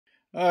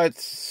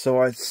It's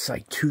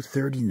like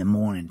 2:30 in the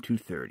morning.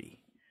 2:30.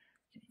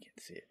 You can't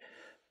see it.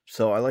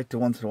 So I like to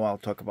once in a while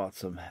talk about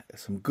some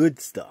good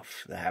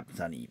stuff that happens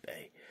on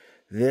eBay.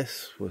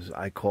 This was,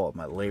 I call it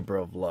my labor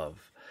of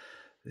love.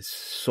 This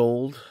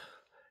sold,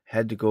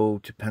 had to go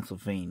to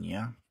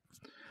Pennsylvania.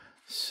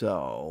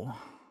 So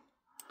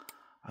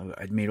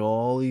I'd made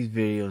all these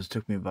videos. It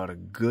took me about a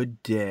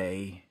good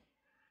day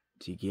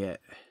to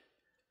get.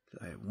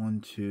 I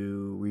had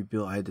to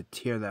rebuild. I had to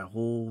tear that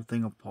whole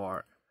thing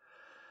apart.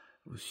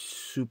 It was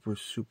super,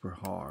 super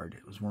hard.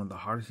 It was one of the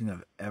hardest things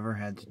I've ever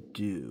had to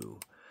do.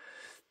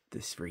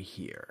 This right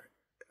here.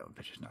 Oh, the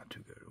picture's not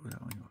too good.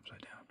 That went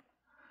upside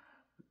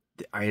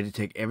down. I had to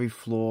take every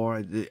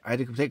floor. I had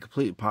to take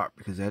completely apart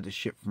because I had to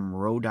ship from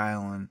Rhode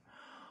Island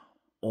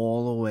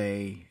all the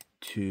way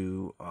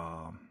to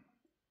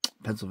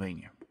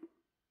Pennsylvania.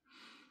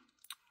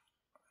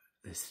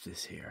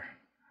 This here.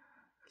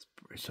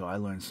 So I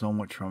learned so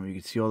much from it. You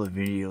can see all the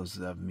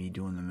videos of me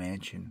doing the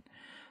mansion.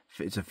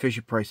 It's a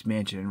Fisher Price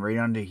mansion, and right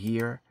under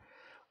here,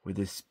 where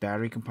this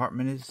battery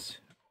compartment is,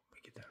 let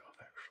me get that off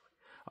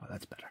actually. Oh,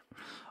 that's better.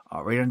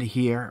 Right under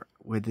here,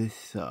 where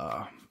this,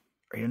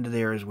 right under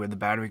there is where the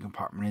battery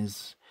compartment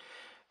is.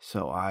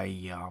 So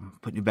I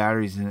put new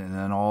batteries in it, and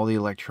then all the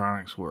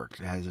electronics worked.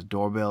 It has a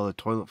doorbell, the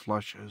toilet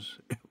flushes.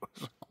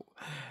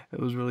 It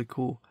was really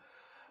cool.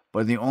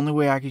 But the only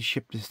way I could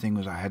ship this thing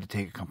was I had to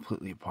take it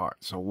completely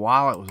apart. So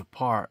while it was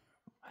apart,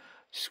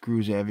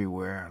 screws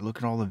everywhere. Look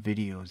at all the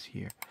videos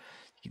here.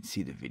 You can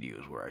see the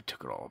videos where I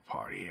took it all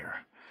apart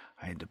here.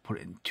 I had to put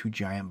it in 2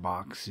 giant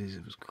boxes.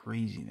 It was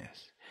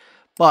craziness.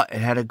 But it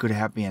had a good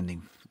happy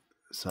ending.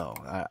 So,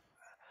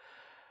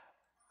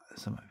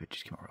 some of my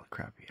pictures came out really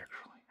crappy,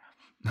 actually.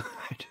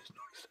 I just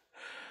noticed it.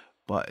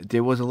 But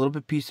there was a little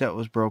bit piece that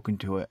was broken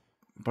to it.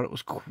 But it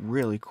was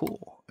really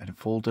cool. And it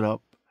folded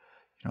up.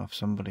 You know, if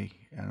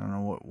somebody, I don't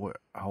know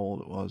how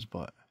old it was,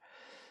 but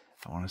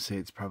I want to say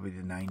it's probably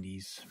the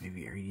 90s,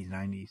 maybe 80s,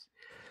 90s.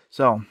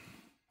 So,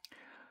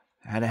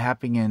 had a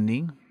happy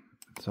ending.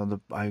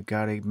 So I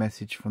got a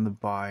message from the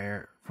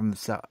buyer, from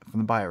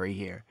the buyer right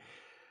here,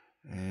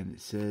 and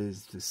it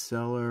says the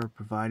seller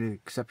provided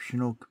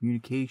exceptional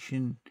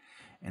communication,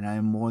 and I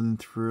am more than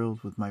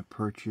thrilled with my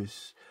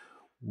purchase.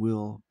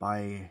 Will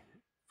buy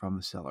from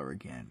the seller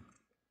again.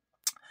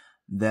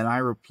 Then I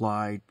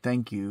replied,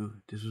 "Thank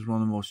you. This was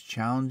one of the most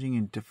challenging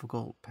and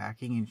difficult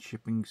packing and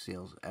shipping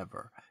sales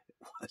ever."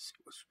 It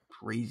was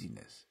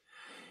craziness.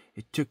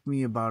 It took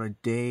me about a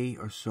day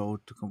or so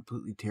to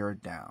completely tear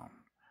it down.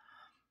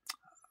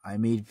 I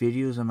made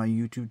videos on my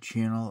YouTube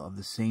channel of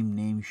the same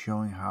name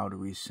showing how to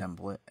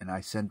reassemble it, and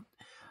I sent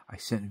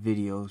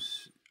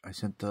videos. I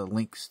sent the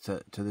links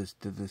to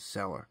this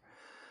seller,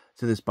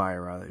 to this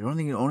buyer rather. The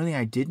only thing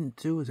I didn't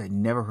do is I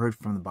never heard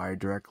from the buyer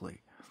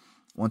directly.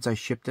 Once I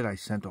shipped it, I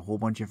sent a whole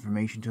bunch of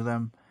information to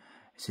them.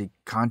 I said,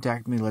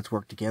 "Contact me. Let's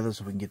work together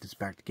so we can get this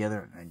back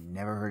together." And I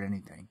never heard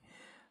anything,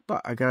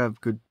 but I got a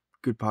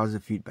good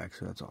positive feedback,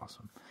 so that's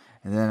awesome.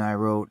 And then I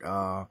wrote,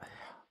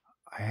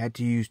 I had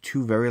to use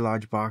 2 very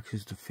large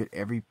boxes to fit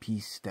every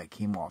piece that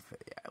came off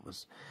it.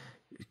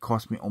 It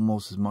cost me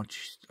almost as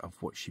much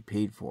of what she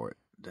paid for it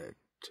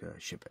to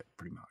ship it,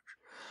 pretty much.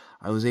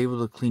 I was able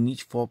to clean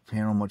each fault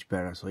panel much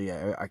better, so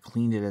yeah, I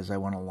cleaned it as I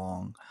went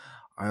along.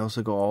 I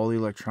also got all the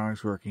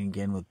electronics working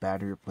again with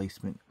battery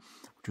replacement,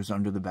 which was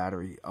under the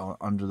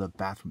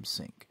bathroom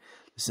sink.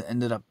 This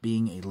ended up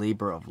being a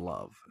labor of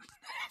love.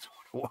 That's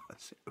what it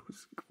was. It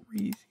was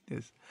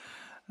craziness.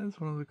 That's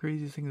one of the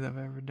craziest things I've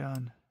ever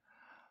done.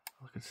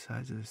 Look at the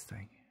size of this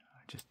thing.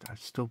 I'm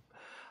still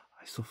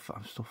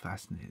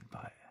fascinated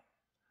by it.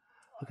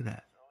 Look at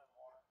that.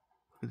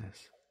 Look at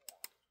this.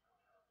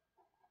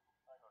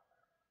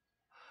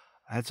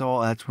 That's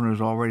when it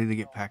was all ready to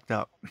get packed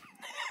up.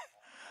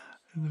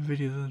 The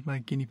video, there's my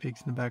guinea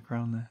pigs in the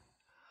background there.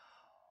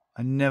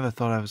 I never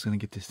thought I was going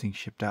to get this thing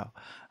shipped out.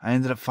 I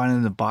ended up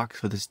finding the box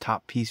for this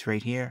top piece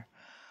right here.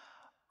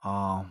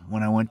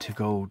 When I went to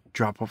go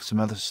drop off some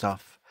other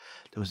stuff,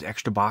 there was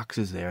extra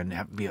boxes there, and there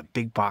happened to be a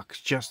big box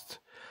just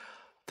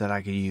that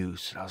I could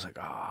use. And I was like,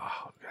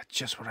 oh, that's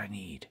just what I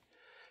need.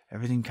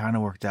 Everything kind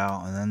of worked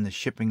out, and then the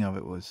shipping of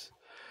it was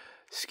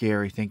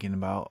scary thinking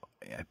about.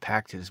 I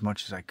packed it as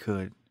much as I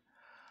could.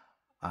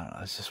 I don't know,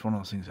 it's just one of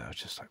those things that I was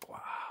just like, wow,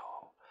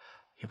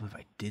 I can't believe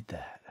I did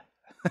that. It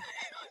was the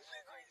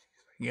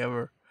craziest thing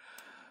ever.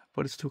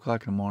 But it's 2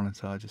 o'clock in the morning,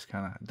 so I just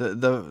kind of,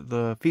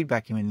 the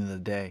feedback came in the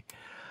day.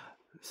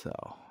 So,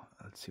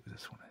 let's see what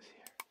this one is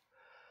here.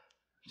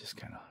 Just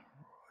kind of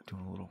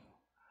doing a little,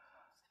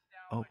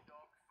 oh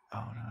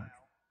no,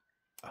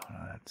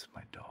 that's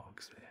my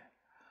dogs there.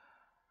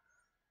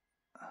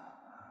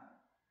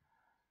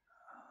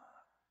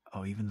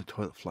 Oh, even the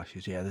toilet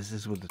flushes. Yeah, this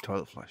is with the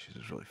toilet flushes.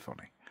 It's really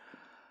funny.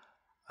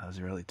 I was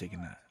really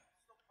digging that.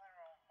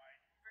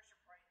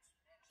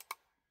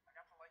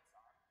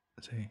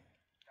 Let's see.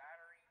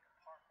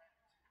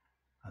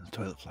 On the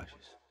toilet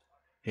flushes.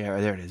 Yeah,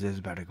 right there it is. There's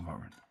the battery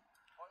compartment.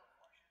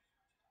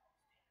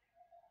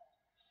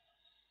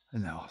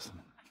 Isn't that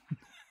awesome?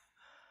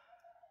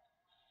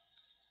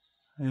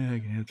 Yeah, I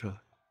can hear the toilet.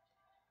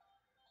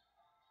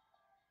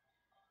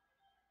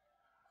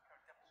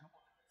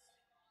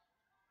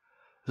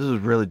 This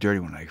was really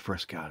dirty when I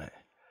first got it.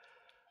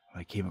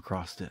 When I came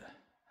across it,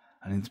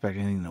 I didn't expect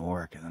anything to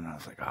work, and then I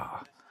was like,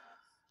 ah.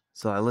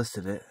 So I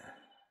listed it.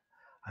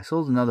 I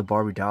sold another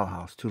Barbie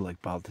dollhouse too, like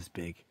about this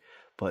big,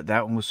 but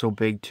that one was so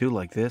big too,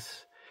 like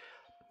this.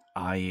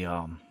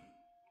 I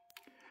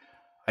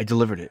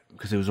delivered it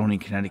because it was only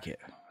in Connecticut.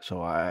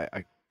 So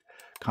I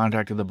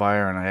contacted the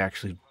buyer and I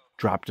actually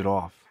dropped it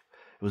off.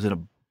 It was in a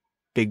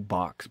big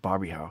box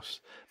Barbie house,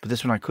 but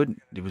this one I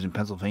couldn't. It was in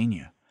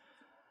Pennsylvania.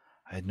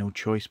 I had no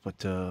choice but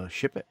to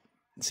ship it.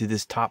 See,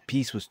 this top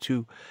piece was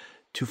too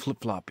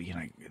flip-floppy,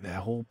 and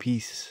that whole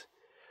piece,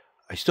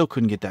 I still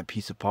couldn't get that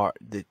piece apart.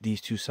 These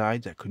two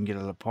sides, I couldn't get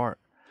it apart.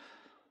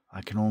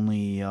 I can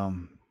only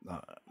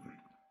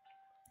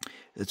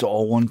it's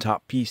all one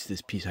top piece.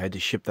 This piece, I had to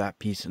ship that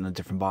piece in a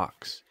different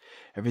box.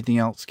 Everything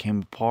else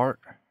came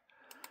apart,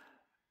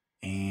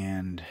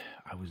 and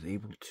I was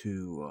able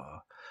to.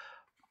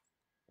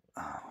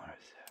 I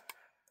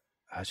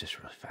was just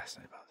really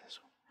fascinated about this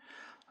one.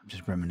 I'm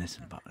just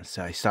reminiscing about it.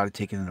 So I started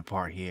taking it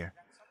apart here.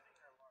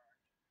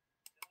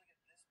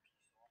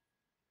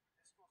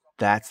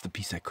 That's the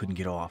piece I couldn't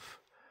get off.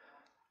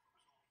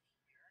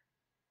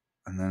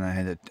 And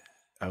then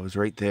I was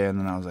right there, and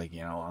then I was like,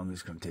 you know, I'm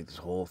just going to take this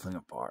whole thing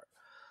apart.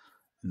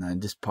 And then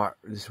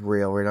this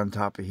rail right on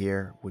top of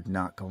here would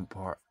not come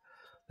apart.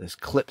 There's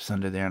clips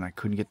under there, and I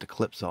couldn't get the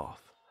clips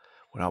off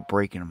without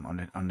breaking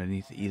them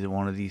underneath either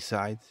one of these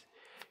sides.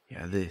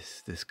 Yeah,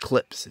 this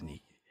clips, and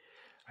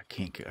I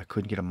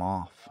couldn't get them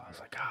off. I was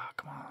like,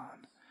 come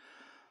on.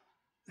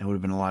 It would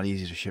have been a lot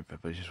easier to ship it,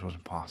 but it just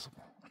wasn't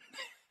possible.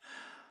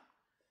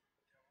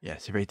 Yeah,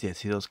 see right there.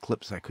 See those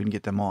clips? I couldn't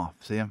get them off.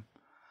 See them?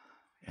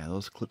 Yeah,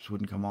 those clips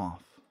wouldn't come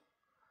off.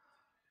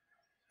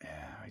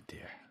 Yeah, right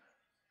there.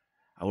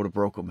 I would have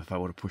broke them if I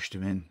would have pushed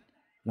them in.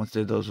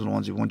 Those are the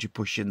ones that once you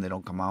push in, they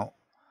don't come out.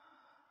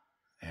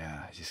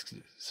 Yeah,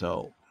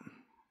 so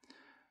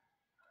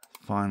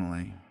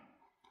finally,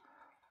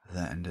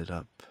 that ended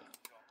up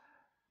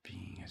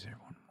being. Is there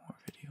one more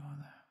video on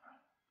that?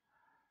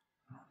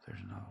 Oh,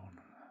 there's another one.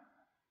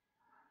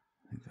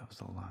 I think that was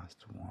the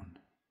last one.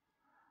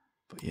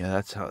 But yeah,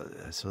 that's how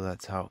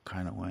it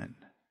kind of went.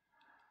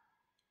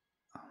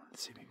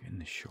 Let's see, maybe in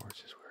the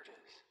shorts is where it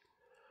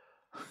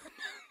is.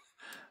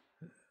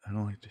 I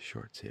don't like the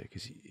shorts here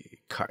because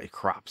it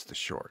crops the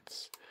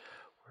shorts.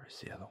 Where's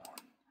the other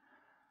one?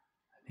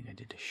 I think I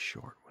did a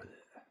short with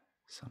it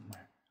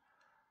somewhere.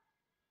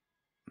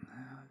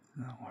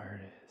 No, not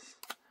where it is.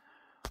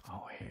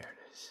 Oh, here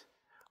it is.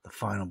 The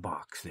final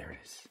box. There it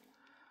is.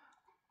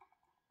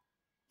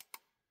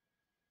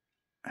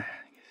 I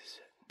think this is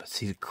it. But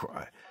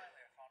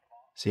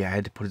see, I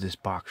had to put this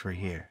box right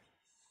here.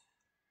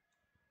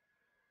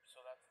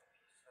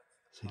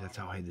 See, that's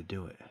how I had to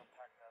do it.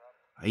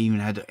 I even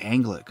had to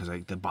angle it because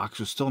the box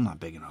was still not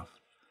big enough.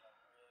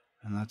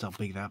 And that's how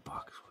big that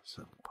box was.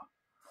 So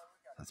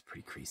that's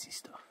pretty crazy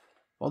stuff.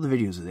 All the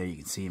videos are there. You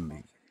can see them.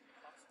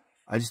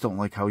 I just don't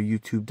like how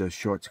YouTube does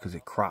shorts because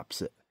it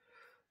crops it.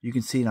 You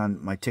can see it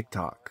on my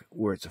TikTok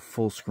where it's a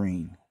full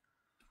screen.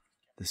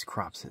 This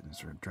crops it and it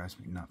sort of drives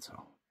me nuts.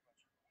 So.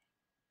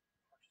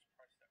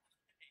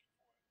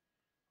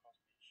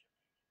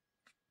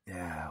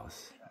 Yeah, that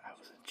was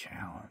a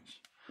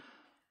challenge.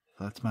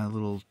 So that's my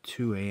little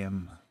 2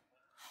 a.m.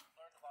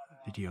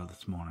 video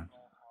this morning.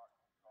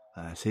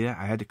 See that?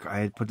 I had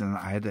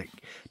to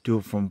do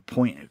it from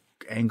point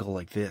angle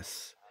like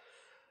this,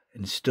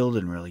 and it still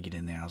didn't really get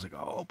in there. I was like,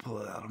 oh, I'll pull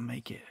it out and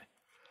make it.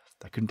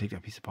 I couldn't take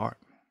that piece apart.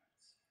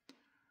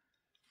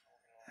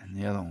 And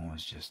the other one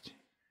was just,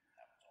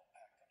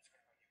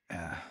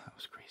 that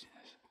was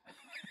craziness.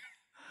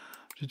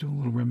 Just doing a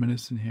little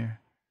reminiscing here.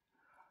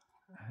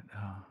 And,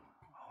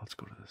 let's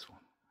go to this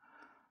one.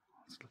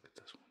 Let's look at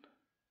this one.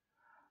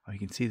 Oh, you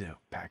can see the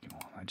packing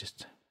one. I'm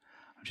just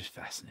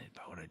fascinated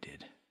by what I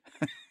did.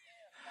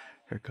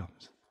 Here it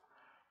comes.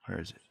 Where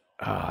is it?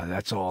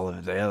 That's all of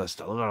it. The other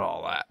stuff. Look at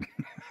all that.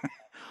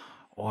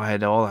 I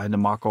had to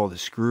mark all the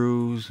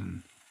screws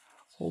and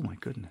oh my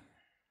goodness.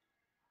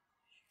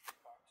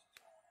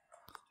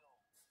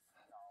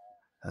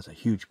 That's a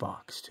huge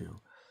box too.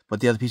 But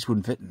the other piece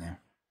wouldn't fit in there.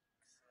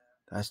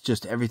 That's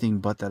just everything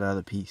but that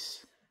other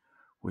piece,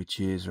 which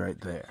is right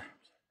there.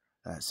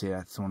 That's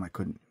the one I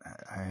couldn't.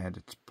 I had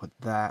to put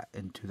that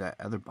into that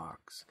other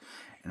box,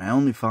 and I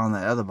only found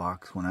that other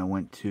box when I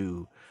went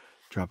to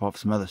drop off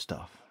some other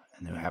stuff,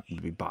 and there happened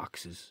to be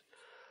boxes.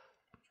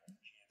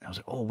 And I was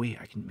like, "Oh wait,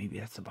 maybe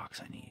that's the box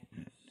I need."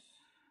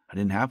 I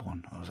didn't have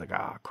one. I was like,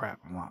 "Ah, crap!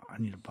 I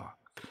need a box."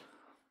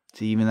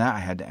 See, even that I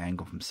had to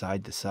angle from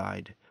side to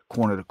side,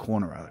 corner to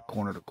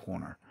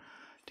corner,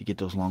 to get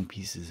those long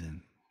pieces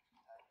in.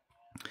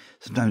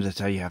 Sometimes that's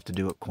how you have to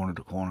do it, corner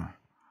to corner.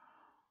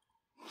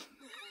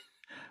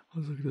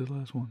 Let's look at this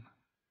last one.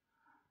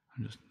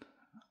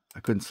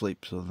 I couldn't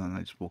sleep, so then I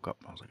just woke up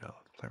and I was like, oh,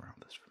 let's play around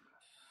with this for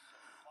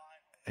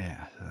a minute.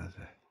 Yeah, so that's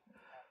it.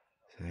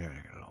 So there,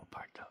 I got it all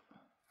packed up.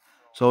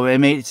 So I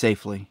made it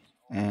safely,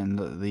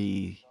 and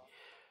the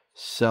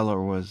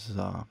seller was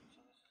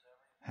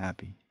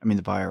happy. I mean,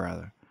 the buyer,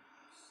 rather.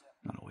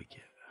 Not awake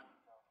yet.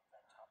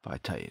 But I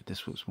tell you,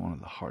 this was one of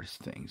the hardest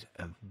things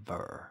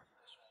ever.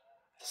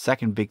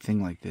 Second big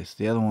thing like this.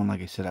 The other one,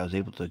 like I said, I was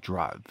able to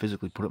drive,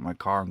 physically put it in my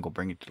car and go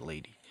bring it to the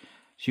lady.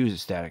 She was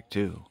ecstatic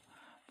too.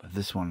 But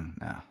this one,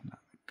 nah,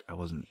 I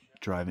wasn't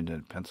driving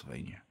to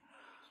Pennsylvania.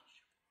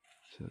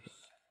 So,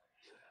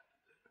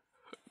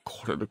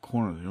 corner to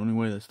corner, the only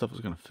way that stuff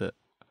was going to fit.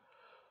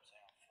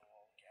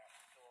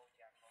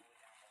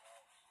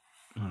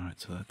 Alright,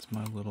 so that's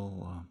my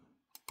little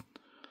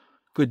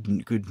good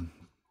thing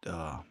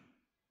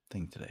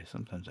today.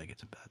 Sometimes I get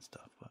some bad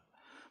stuff, but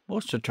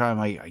most of the time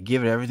I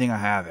give it everything I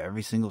have,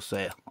 every single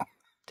sale. I'll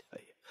tell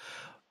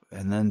you.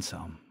 And then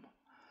some.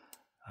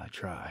 I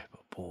try,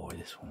 but boy,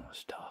 this one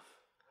was tough.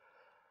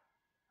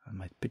 And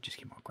my pictures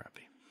came out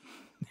crappy.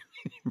 I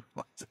didn't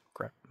realize how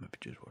crappy my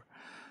pictures were.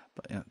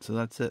 But yeah, so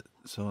that's it.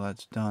 So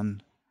that's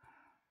done.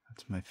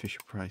 That's my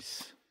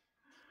Fisher-Price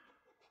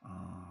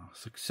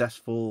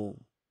successful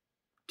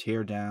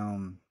tear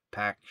down,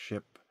 pack,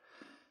 ship,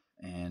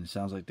 and it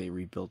sounds like they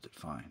rebuilt it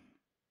fine.